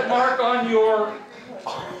 What is that mark on your...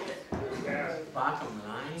 Bottom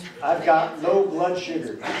line? I've got low blood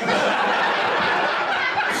sugar.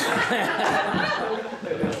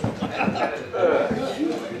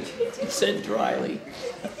 Said dryly.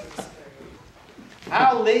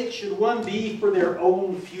 How late should one be for their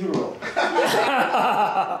own funeral?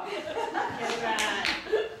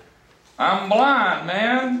 I'm blind,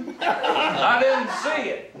 man. I didn't see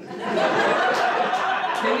it.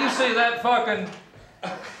 Can you see that fucking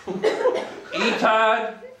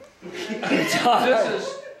E-Tide? This is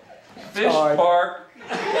Fish Park.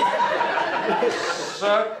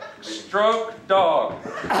 Stroke dog.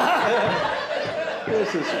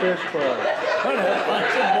 This is Fish Park. Want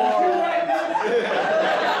some more? Want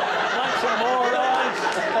some more rice?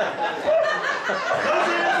 Those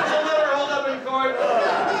answers will never hold up in court.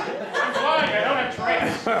 I'm flying, I don't have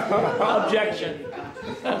tracks. Objection.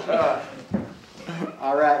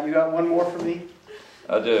 All right, you got one more for me?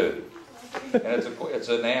 I do. And it's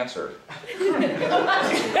an answer. I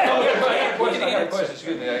got a question.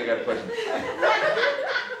 Excuse me, I got a question.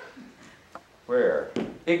 Where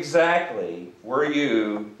exactly were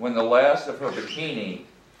you when the last of her bikini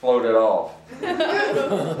floated off?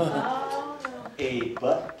 A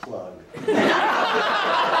butt plug. He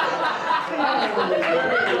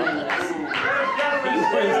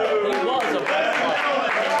was a butt plug.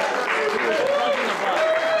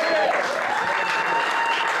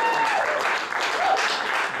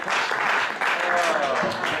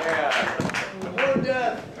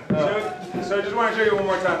 So I just want to show you one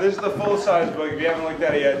more time. This is the full-size book. If you haven't looked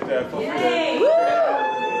at it yet, feel free to.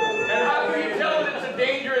 And how can you tell it's a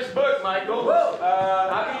dangerous book, Michael?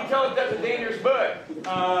 How can you tell if that's a dangerous book?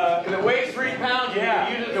 Because it weighs 3 pounds and you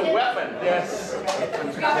can use it as a weapon. Yes.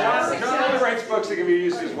 John only writes books that can be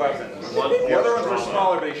used as weapons. The other ones were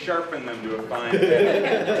smaller, but he sharpened them to a fine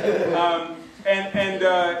and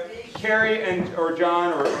Carrie or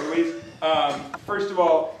John or Louise, first of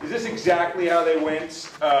all, is this exactly how they went,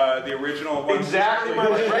 the original one? Exactly.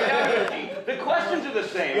 The questions are the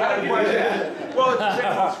same. Well, it's the same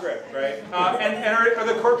on the script, right? And are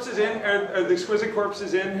the corpses in? Are the Exquisite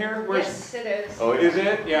Corpses in here? Yes, it is. Oh, is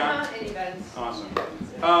it? Yeah. In events. Awesome. Do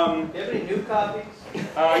you have any new copies?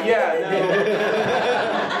 Yeah, no.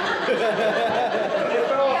 They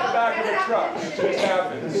fell off the back of the truck. It just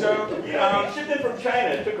happened. So, shipped in from China.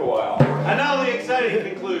 It took a while. And now the exciting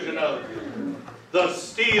conclusion of The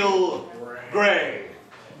Steel Gray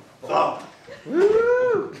Thumb.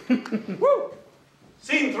 Woo! Woo!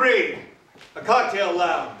 Scene 3, a cocktail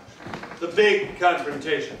lounge, the big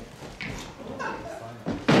confrontation.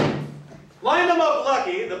 Line them up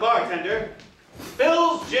Lucky, the bartender,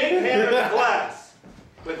 fills Jake Hammer's glass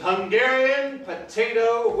with Hungarian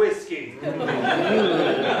potato whiskey. One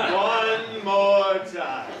more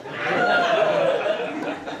time.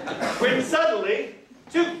 When suddenly,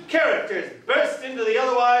 2 characters burst into the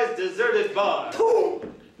otherwise deserted bar.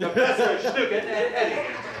 Professor Schnucken and Eddie.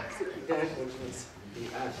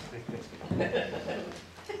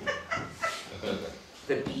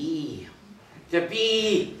 The bee. The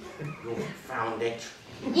bee. You found it.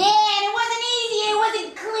 Yeah, and it wasn't easy, it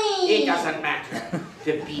wasn't clean. It doesn't matter.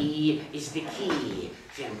 The bee is the key.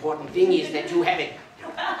 The important thing is that you have it.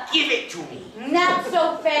 Now give it to me. Not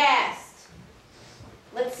so fast.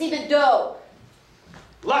 Let's see the dough.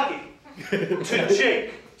 Lucky to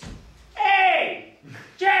Jake. Hey!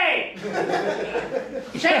 Jake!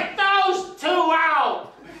 Check those 2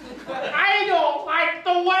 out! I don't like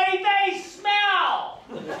the way they smell!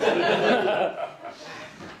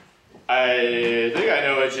 I think I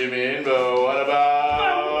know what you mean, but what about...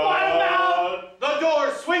 The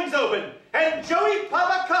door swings open, and Joey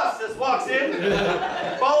Papakostas walks in,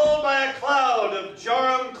 followed by a cloud of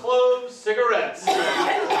Joram Clove cigarettes.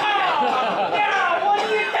 Now, what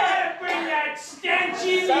do you gotta bring that stench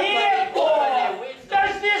in here for?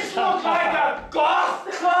 Does this look like a goth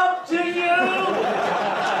club to you?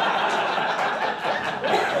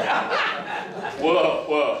 Whoa,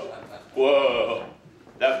 whoa, whoa.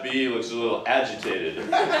 That bee looks a little agitated.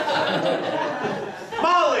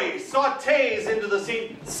 Molly sautés into the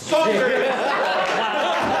scene. Saunters.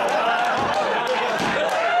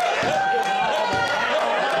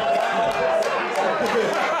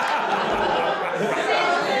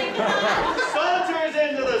 Saunters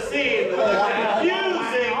into the scene with a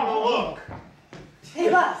confusing look. Hey,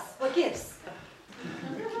 boss, what gives?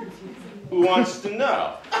 Who wants to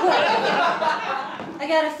know? I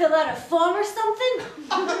gotta fill out a form or something?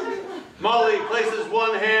 Molly places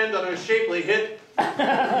one hand on her shapely hip.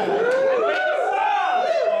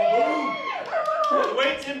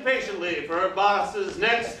 Waits impatiently for her boss's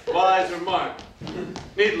next wise remark.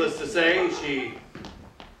 Needless to say, she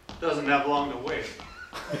doesn't have long to wait.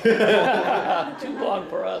 Too long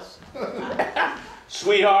for us.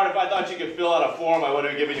 Sweetheart, if I thought you could fill out a form, I would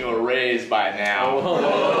have given you a raise by now.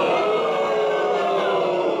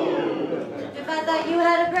 If I thought you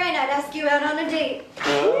had a brain, I'd ask you out on a date.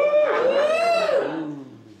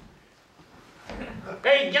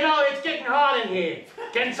 Hey, you know, it's getting hot in here.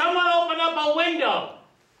 Can someone open up a window?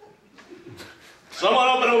 Someone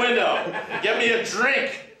open a window. Get me a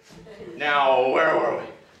drink. Now, where were we?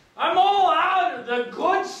 I'm all out of the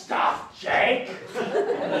good stuff, Jake.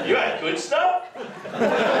 You had good stuff?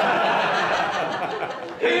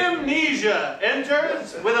 Amnesia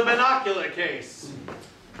enters with a binocular case.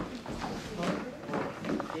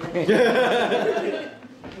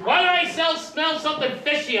 Why do I smell something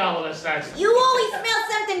fishy all of a sudden? You always smell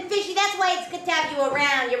something fishy. That's why it's good to have you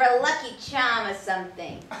around. You're a lucky charm or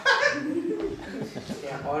something.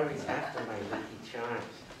 They're always after my lucky charms.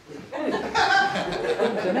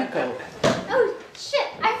 It's an echo. Oh, shit,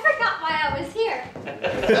 I forgot why I was here.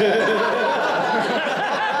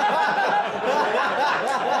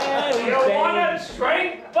 You want a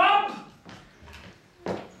drink, bump?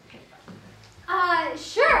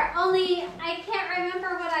 Sure, only I can't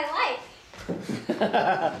remember what I like.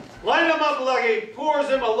 Line him up, Lucky. Pours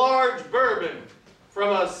him a large bourbon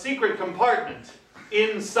from a secret compartment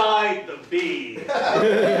inside the bee. I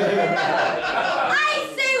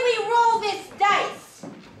say we roll this dice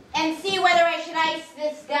and see whether I should ice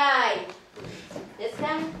this guy. This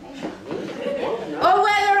guy? Or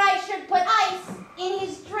whether I should put ice in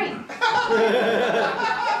his drink.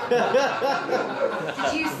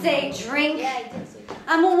 Did you say drink? Yeah, I did say that.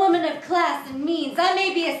 I'm a woman of class and means. I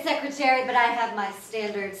may be a secretary, but I have my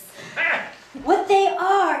standards. What they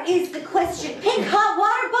are is the question. Pink hot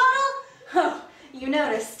water bottle? Oh, you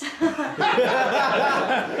noticed.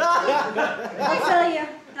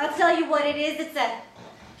 I'll tell you what it is. It's a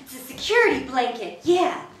security blanket.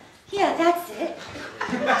 Yeah, that's it.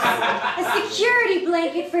 A security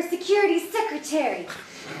blanket for security secretary.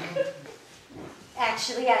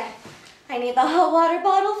 Actually, I need the hot water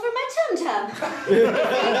bottle for my tum-tum.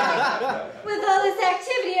 With all this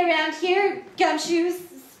activity around here, gumshoes,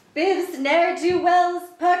 bibs, ne'er-do-wells,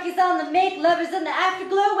 parties on the make, lovers in the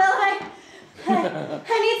afterglow, well, I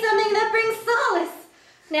need something that brings solace.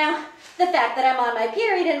 Now, the fact that I'm on my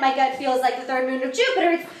period and my gut feels like the third moon of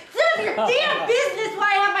Jupiter, it's none of your damn business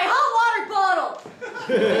why I have my hot water bottle.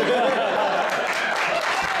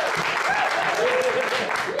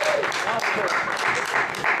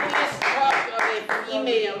 This talk of a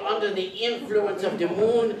female under the influence of the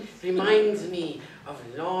moon reminds me of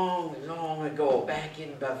long, long ago, back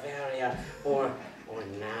in Bavaria or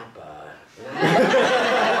Napa.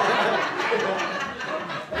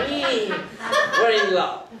 We were in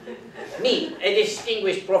love. Me, a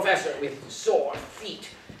distinguished professor with sore feet,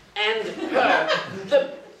 and her,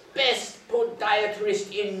 the best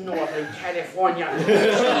podiatrist in Northern California. She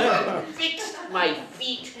fixed my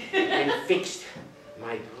feet and fixed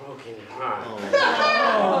my broken heart.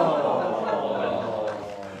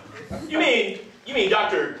 You mean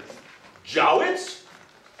Dr. Jowitz?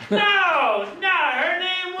 No, her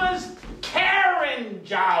name was Karen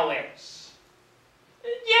Jowitz.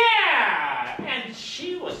 Yeah, and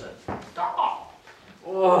she was a doll.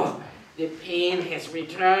 Oh, the pain has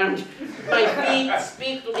returned. My feet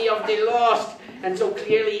speak to me of the lost, and so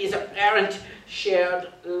clearly is apparent shared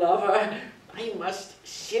lover. I must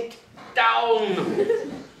sit down.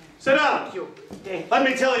 Sit down. Let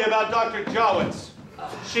me tell you about Dr. Jowitz.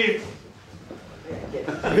 She...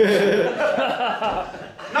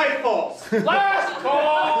 Night falls. Last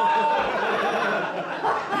call!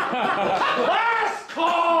 Last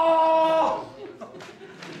call!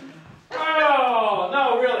 Oh,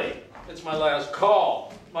 no, really. It's my last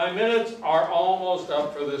call. My minutes are almost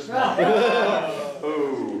up for this month.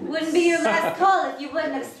 Wouldn't be your last call if you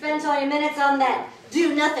wouldn't have spent all your minutes on that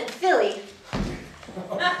do-nothing filly.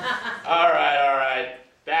 All right.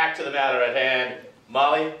 Back to the matter at hand.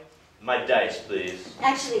 Molly, My dice, please.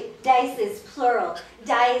 Actually, dice is plural.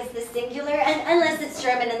 Die is the singular, and unless it's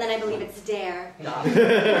German, and then I believe it's dare. All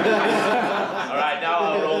right, now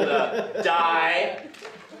I'll roll the die.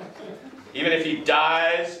 Even if he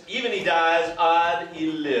dies, odd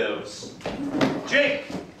he lives. Jake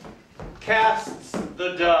casts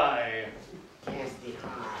the die. Cast the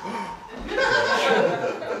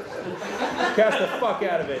Cast the fuck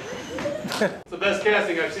out of it. It's the best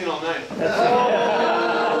casting I've seen all night.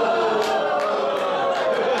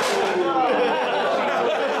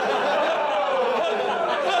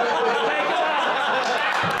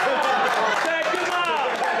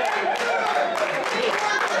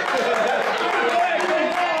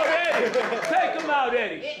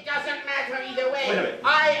 It doesn't matter either way. Wait a minute.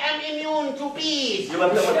 I am immune to bees. You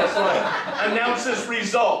left them with this line. Announces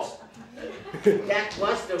result. That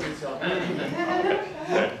was the result.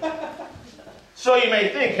 So you may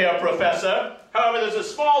think, Herr Professor. However, there's a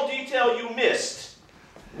small detail you missed.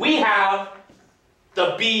 We have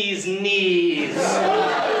the bee's knees.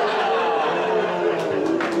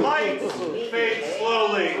 Lights fade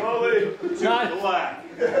slowly. To black.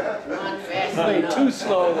 Not fast Wait, enough. too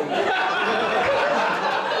slowly.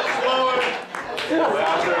 Slower.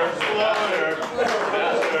 Faster, slower,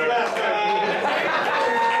 faster.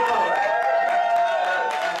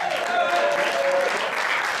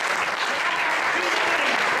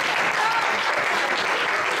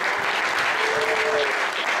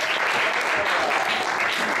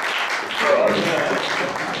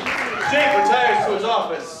 Jake retires to his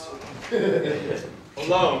office.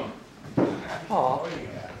 Alone.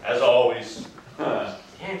 As always.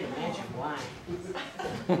 Can't imagine why.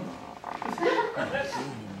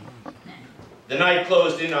 The night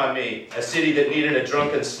closed in on me, a city that needed a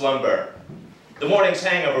drunken slumber. The morning's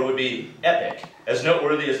hangover would be epic, as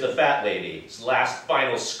noteworthy as the fat lady's last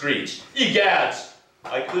final screech. Egads!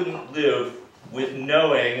 I couldn't live with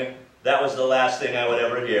knowing that was the last thing I would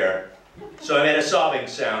ever hear. So I made a sobbing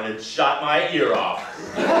sound and shot my ear off.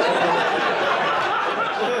 So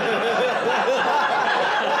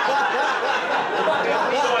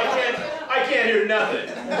I can't hear nothing.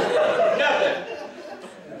 Nothing.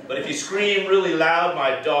 But if you scream really loud,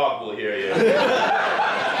 my dog will hear you.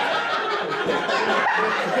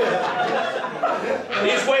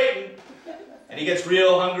 He's waiting. And he gets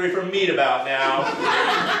real hungry for meat about now.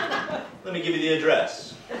 Let me give you the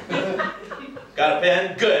address. Got a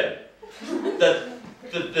pen? Good.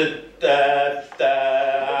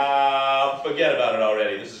 Forget about it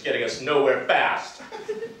already. This is getting us nowhere fast.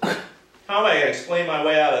 How am I going to explain my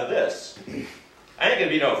way out of this? I ain't going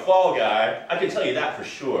to be no fall guy. I can tell you that for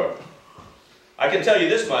sure. I can tell you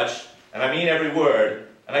this much, and I mean every word,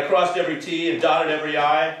 and I crossed every T and dotted every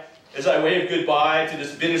I as I waved goodbye to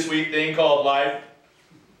this bittersweet thing called life.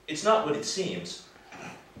 It's not what it seems.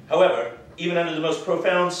 However, even under the most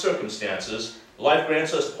profound circumstances, life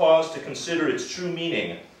grants us pause to consider its true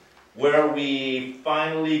meaning, where we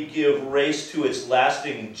finally give race to its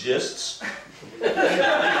lasting gists.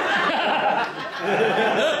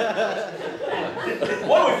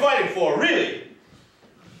 What are we fighting for, really?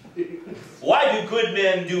 Why do good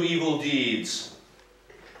men do evil deeds?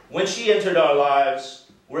 When she entered our lives,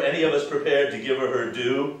 were any of us prepared to give her her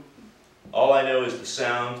due? All I know is the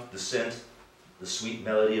sound, the scent, the sweet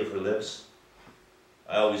melody of her lips.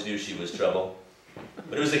 I always knew she was trouble.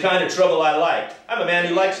 But it was the kind of trouble I liked. I'm a man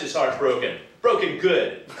who likes his heart broken. Broken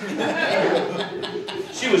good.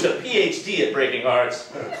 She was a PhD at breaking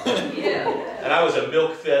hearts. And I was a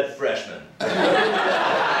milk-fed freshman.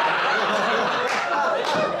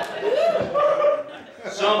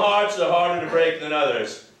 Some hearts are harder to break than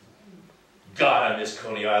others. God, I miss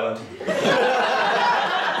Coney Island.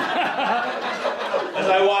 As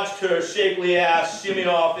I watched her shapely ass shimmy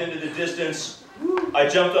off into the distance, I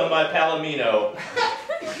jumped on my palomino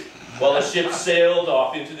while the ship sailed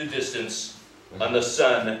off into the distance and the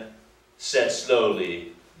sun set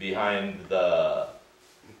slowly behind the...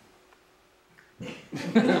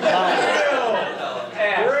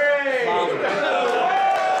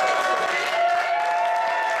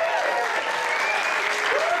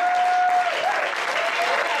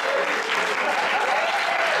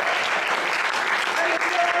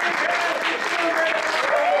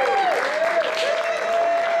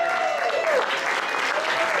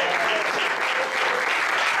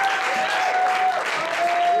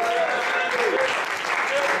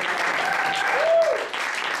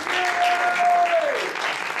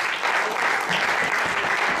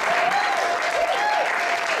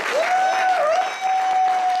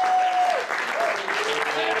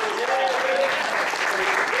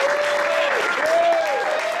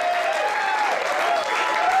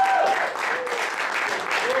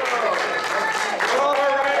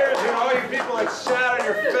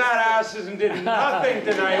 asses and did nothing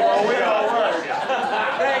tonight while we all worked.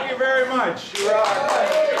 Thank you very much. You rock.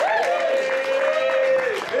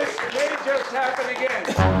 This may just happen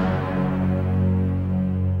again.